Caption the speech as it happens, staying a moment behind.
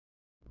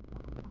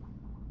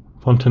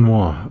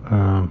Fontenoy,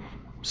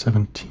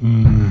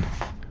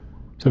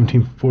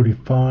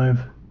 1745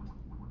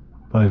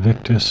 by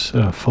Victus,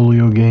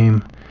 folio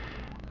game.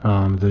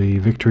 The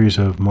victories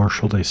of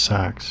Marechal de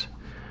Saxe.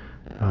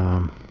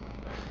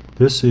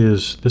 This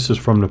is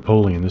from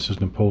Napoleon. This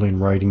is Napoleon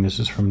writing. This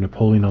is from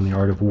Napoleon on the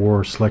Art of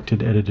War,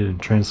 selected, edited, and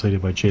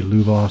translated by J.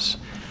 Lubos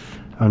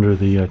under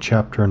the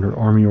chapter under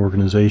Army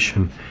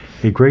Organization.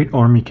 A great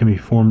army can be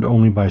formed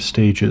only by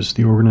stages.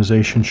 The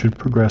organization should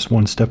progress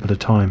one step at a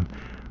time.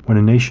 When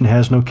a nation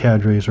has no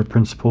cadres or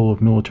principle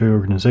of military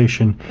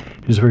organization,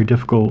 it is very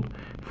difficult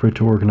for it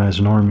to organize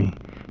an army.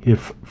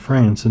 If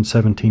France in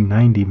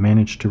 1790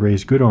 managed to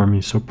raise good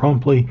armies so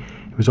promptly,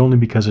 it was only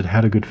because it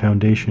had a good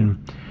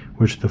foundation,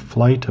 which the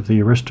flight of the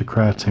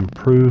aristocrats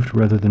improved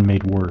rather than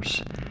made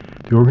worse.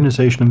 The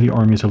organization of the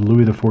armies of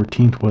Louis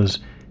XIV was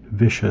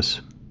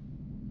vicious.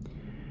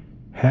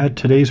 Had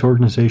today's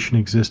organization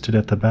existed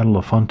at the Battle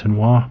of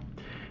Fontenoy,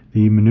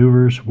 the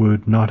maneuvers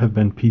would not have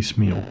been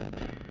piecemeal.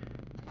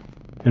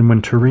 And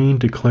when Turenne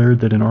declared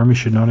that an army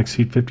should not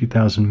exceed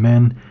 50,000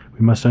 men,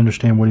 we must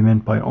understand what he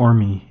meant by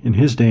army. In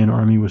his day, an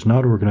army was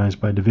not organized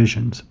by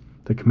divisions.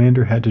 The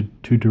commander had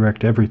to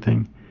direct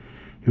everything.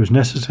 It was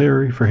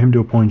necessary for him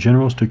to appoint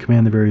generals to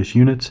command the various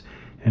units,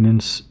 and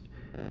in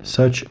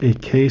such a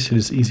case it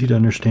is easy to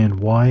understand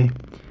why,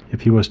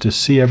 if he was to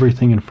see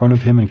everything in front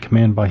of him and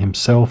command by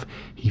himself,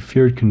 he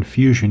feared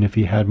confusion if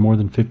he had more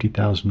than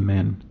 50,000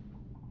 men.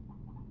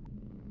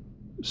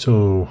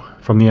 So,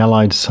 from the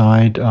Allied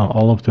side,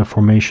 all of the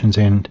formations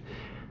and...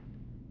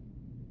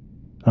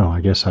 Oh, I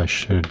guess I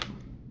should...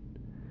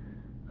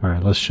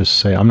 Alright, let's just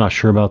say, I'm not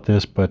sure about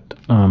this, but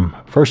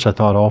first I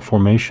thought all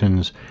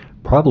formations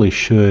probably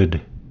should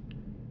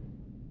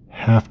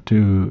have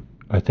to...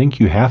 I think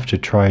you have to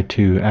try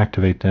to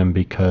activate them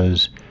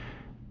because,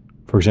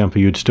 for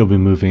example, you'd still be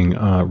moving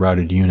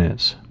routed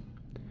units.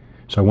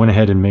 So I went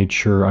ahead and made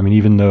sure, I mean,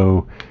 even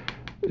though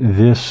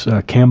this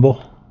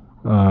Campbell,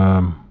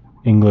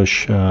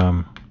 English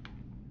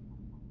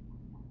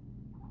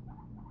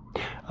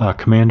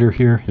commander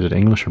here, is it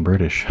English or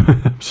British?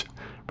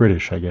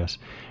 British, I guess.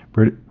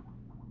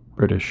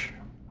 British.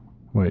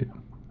 Wait.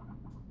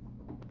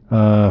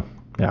 Yeah.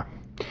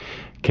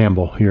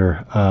 Campbell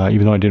here.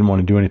 Even though I didn't want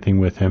to do anything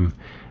with him,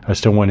 I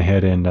still went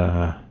ahead and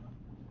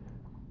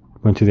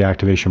went through the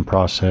activation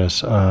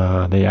process.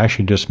 They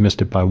actually just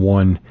missed it by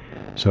one,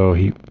 so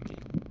he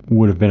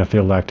would have been a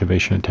failed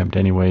activation attempt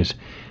anyways.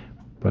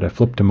 But I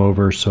flipped him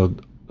over, so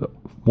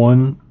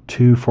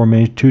two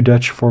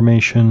Dutch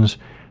formations,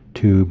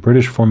 two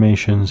British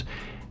formations,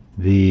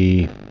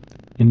 the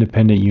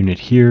independent unit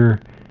here.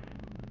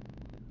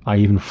 I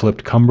even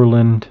flipped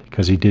Cumberland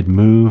because he did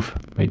move,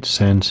 made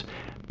sense.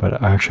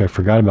 But actually I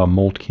forgot about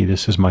Moltke.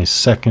 This is my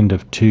second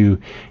of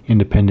two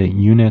independent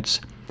units.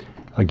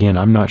 Again,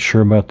 I'm not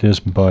sure about this,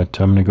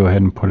 but I'm going to go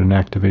ahead and put an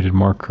activated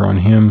marker on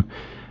him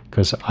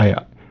because I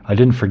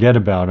didn't forget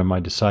about him. I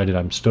decided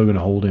I'm still going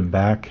to hold him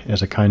back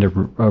as a kind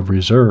of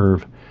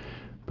reserve,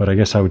 but I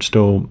guess I would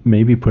still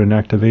maybe put an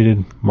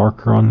activated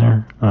marker on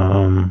there.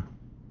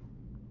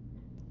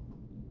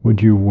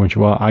 Would you?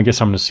 Well, I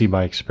guess I'm going to see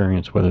by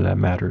experience whether that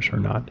matters or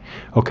not.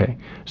 Okay,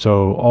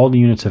 so all the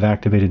units have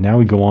activated. Now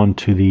we go on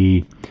to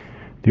the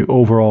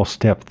overall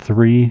step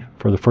 3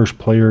 for the first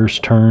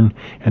player's turn,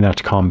 and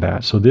that's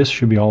combat. So this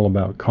should be all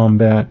about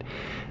combat.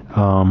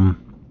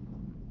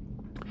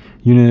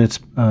 Units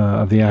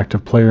of the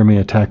active player may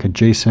attack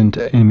adjacent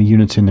enemy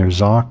units in their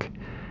ZOC.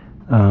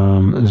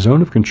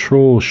 Zone of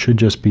control should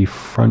just be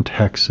front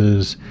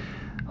hexes.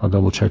 I'll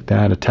double check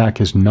that.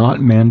 Attack is not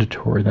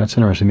mandatory. That's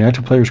interesting. The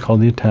active player is called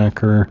the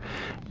attacker.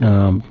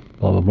 Blah,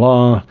 blah,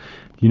 blah.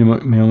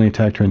 Unit may only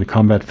attack during the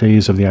combat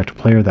phase of the active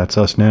player. That's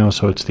us now.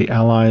 So it's the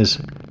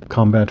allies'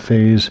 combat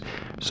phase.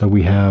 So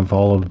we have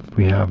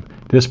we have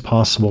this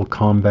possible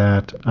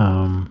combat.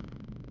 I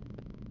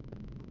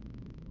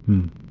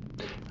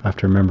have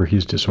to remember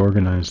he's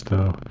disorganized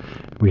though.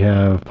 We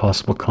have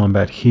possible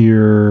combat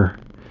here,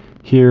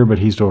 but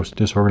he's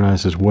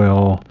disorganized as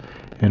well,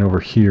 and over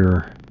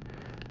here.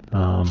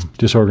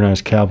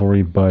 Disorganized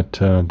cavalry, but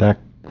that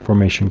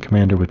formation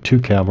commander with 2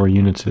 cavalry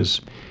units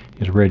is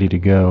ready to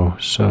go.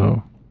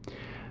 So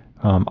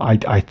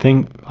I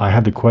think I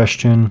had the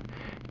question,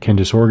 can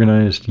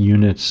disorganized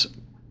units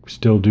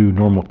still do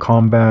normal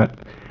combat?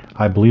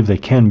 I believe they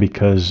can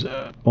because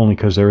only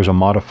because there is a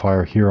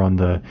modifier here on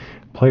the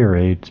player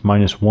aid. It's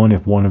 -1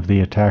 if one of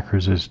the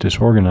attackers is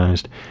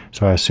disorganized.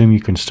 So I assume you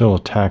can still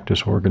attack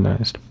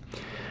disorganized.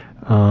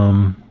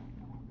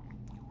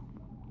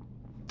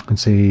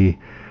 Let's see.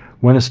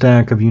 When a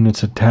stack of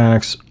units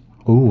attacks,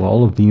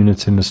 all of the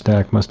units in the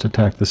stack must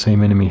attack the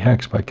same enemy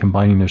hex by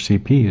combining their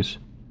CPs.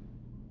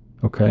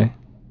 Okay.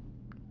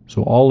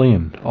 So all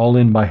in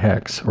by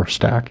hex or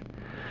stack.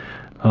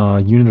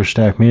 Unit or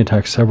stack may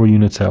attack several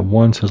units at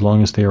once as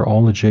long as they are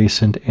all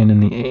adjacent and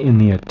in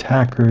the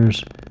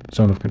attacker's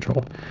zone of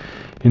control.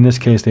 In this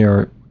case, they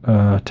are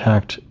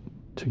attacked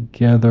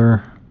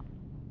together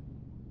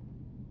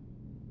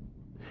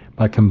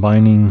by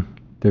combining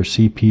their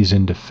CPs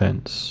in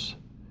defense.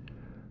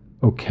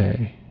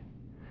 Okay.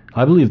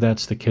 I believe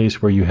that's the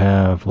case where you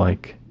have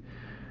like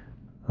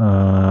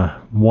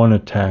one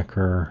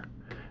attacker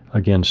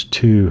against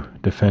two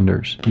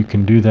defenders. You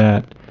can do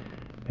that,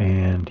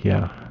 and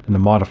yeah, and the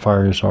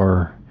modifiers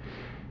are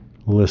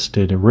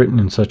listed and written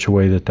in such a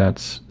way that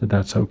that's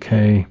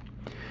okay.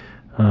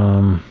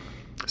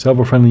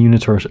 Several friendly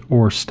units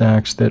or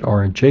stacks that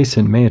are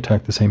adjacent may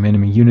attack the same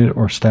enemy unit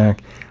or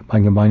stack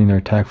by combining their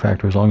attack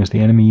factor, as long as the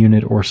enemy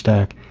unit or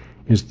stack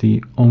is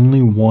the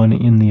only one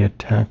in the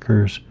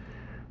attacker's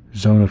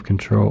zone of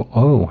control.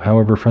 Oh,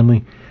 however,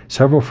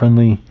 several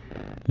friendly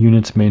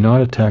units may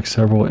not attack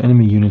several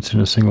enemy units in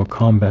a single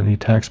combat. The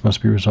attacks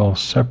must be resolved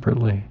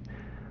separately.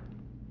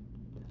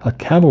 A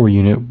cavalry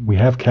unit, we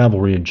have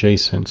cavalry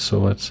adjacent, so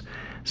let's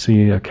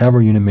see. A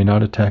cavalry unit may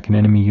not attack an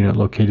enemy unit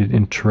located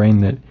in terrain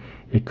that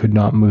it could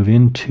not move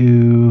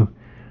into.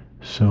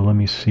 So let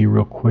me see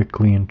real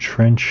quickly.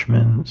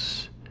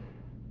 Entrenchments.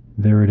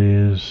 There it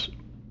is.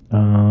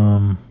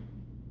 Fire,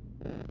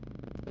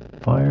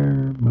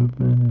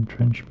 movement,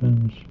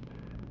 entrenchments.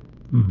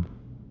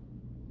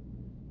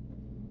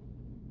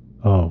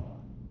 Oh.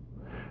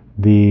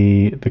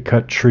 The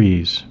cut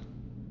trees.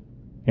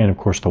 And of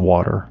course the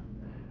water.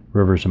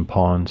 Rivers and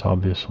ponds,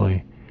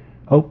 obviously.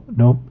 Oh,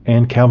 nope.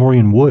 And cavalry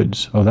and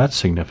woods. Oh, that's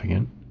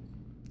significant.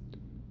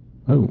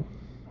 Oh,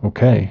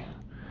 okay.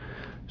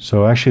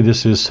 So actually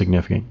this is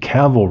significant.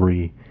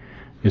 Cavalry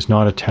is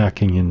not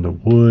attacking in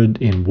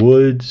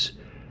woods.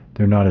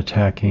 They're not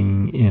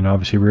attacking in,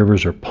 obviously,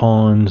 rivers or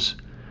ponds.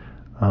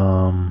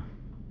 And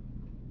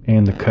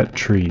the cut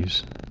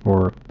trees,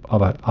 or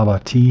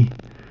abattis.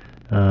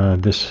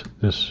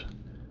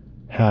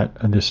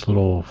 This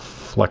little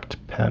flecked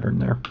pattern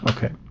there.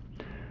 Okay.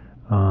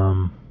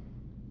 All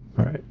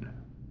right.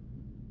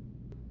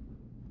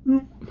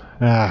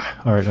 All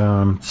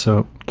right.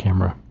 So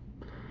camera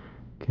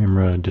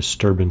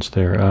disturbance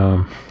there.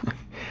 All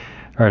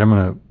right. I'm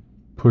gonna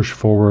push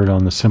forward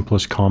on the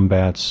simplest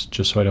combats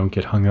just so I don't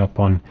get hung up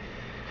on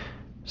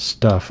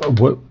stuff.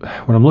 What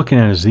I'm looking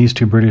at is these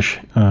two British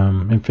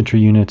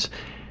infantry units.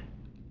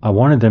 I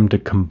wanted them to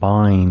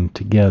combine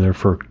together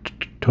for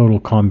total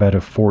combat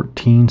of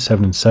 14,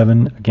 7 and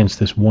 7 against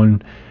this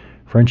one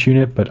French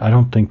unit, but I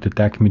don't think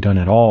that can be done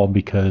at all,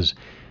 because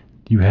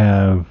you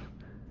have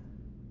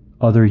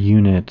other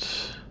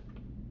units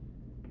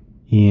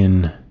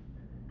in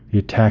the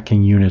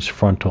attacking unit's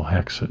frontal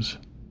hexes.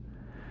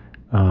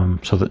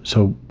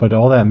 But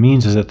all that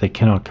means is that they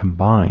cannot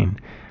combine.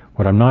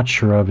 What I'm not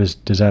sure of is,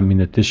 does that mean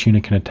that this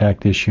unit can attack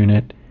this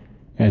unit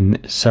and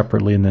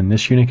separately, and then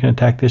this unit can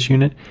attack this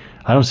unit?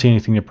 I don't see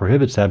anything that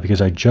prohibits that,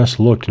 because I just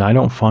looked and I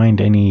don't find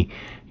any,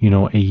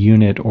 a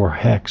unit or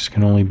hex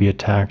can only be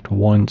attacked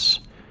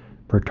once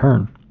per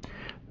turn.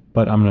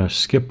 But I'm going to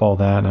skip all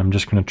that, and I'm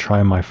just going to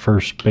try my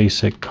first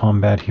basic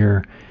combat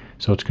here.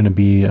 So it's going to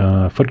be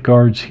foot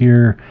guards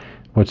here.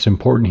 What's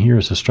important here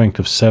is a strength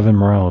of 7,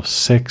 morale of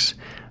 6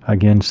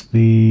 against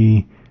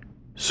the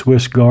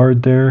Swiss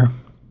guard there,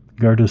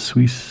 Garde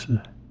Suisse,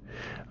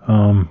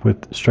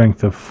 with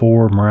strength of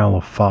 4, morale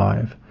of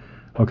 5.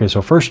 Okay,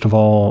 so first of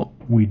all,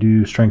 we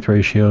do strength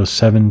ratio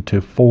 7 to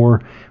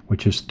 4,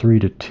 which is 3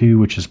 to 2,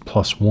 which is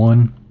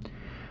 +1.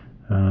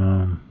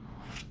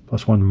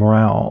 +1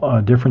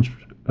 morale. Difference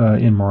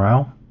in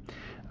morale.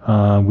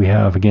 We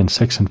have, again,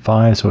 6 and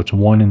 5, so it's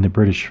 1 in the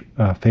British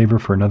favor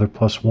for another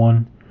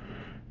 +1.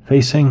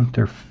 Facing,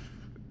 they're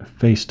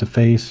face to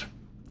face,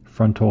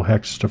 frontal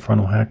hex to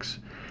frontal hex.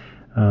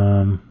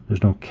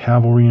 There's no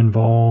cavalry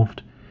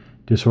involved.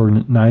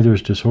 Neither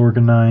is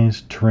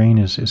disorganized. Terrain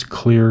is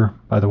clear,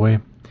 by the way.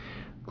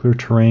 Clear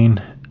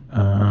terrain.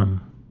 I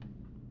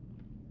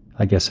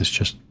guess it's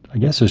just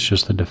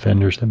the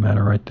defenders that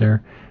matter right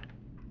there.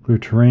 Clear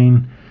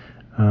terrain.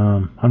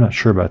 I'm not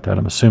sure about that.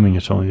 I'm assuming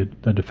it's only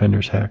the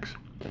defender's hex.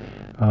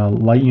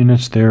 Light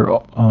units, there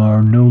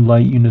are no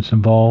light units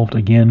involved.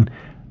 Again,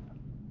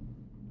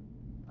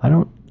 I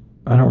don't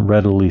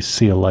readily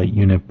see a light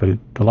unit, but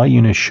the light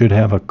unit should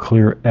have a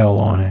clear L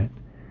on it.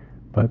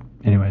 But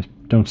anyways,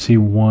 don't see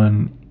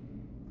one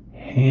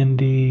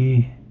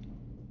handy.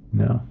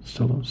 No,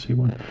 still don't see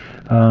one.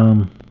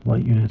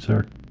 Light units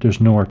there's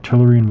no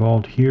artillery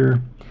involved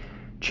here.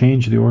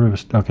 Change the order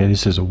of okay,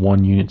 this is a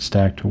 1 unit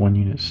stack to 1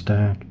 unit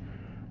stack.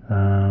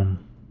 I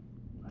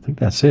think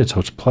that's it. So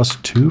it's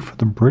 +2 for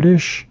the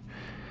British.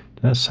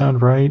 Does that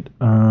sound right?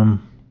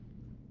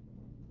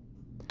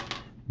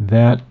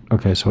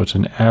 Okay, so it's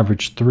an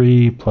average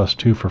 3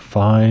 +2 for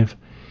 5.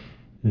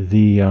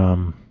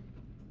 The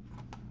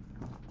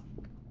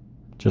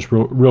just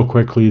real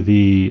quickly,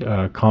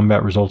 the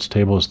combat results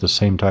table is the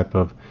same type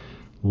of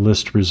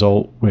list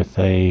result with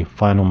a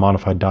final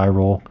modified die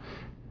roll.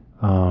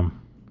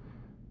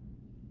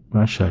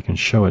 Actually, I can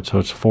show it. So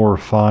it's 4 or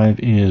 5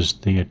 is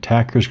the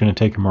attacker is going to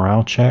take a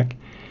morale check,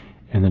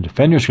 and the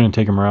defender is going to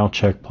take a morale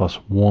check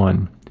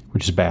 +1,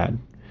 which is bad.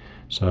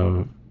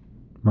 So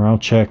morale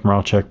check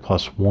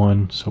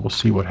 +1. So we'll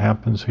see what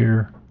happens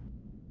here.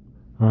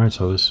 All right,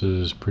 so this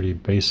is pretty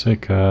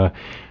basic.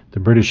 The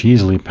British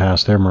easily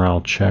passed their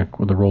morale check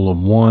with a roll of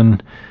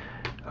 1,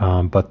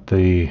 but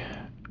the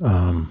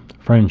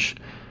French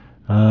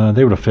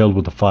They would have failed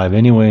with the 5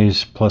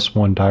 anyways.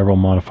 +1 die roll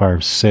modifier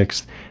of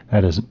 6.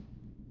 That is...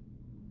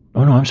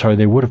 Oh no, I'm sorry.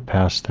 They would have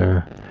passed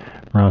their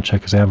morale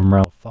check because they have a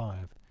morale of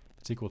 5.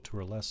 It's equal to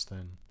or less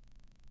than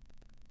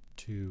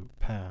to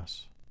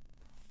pass.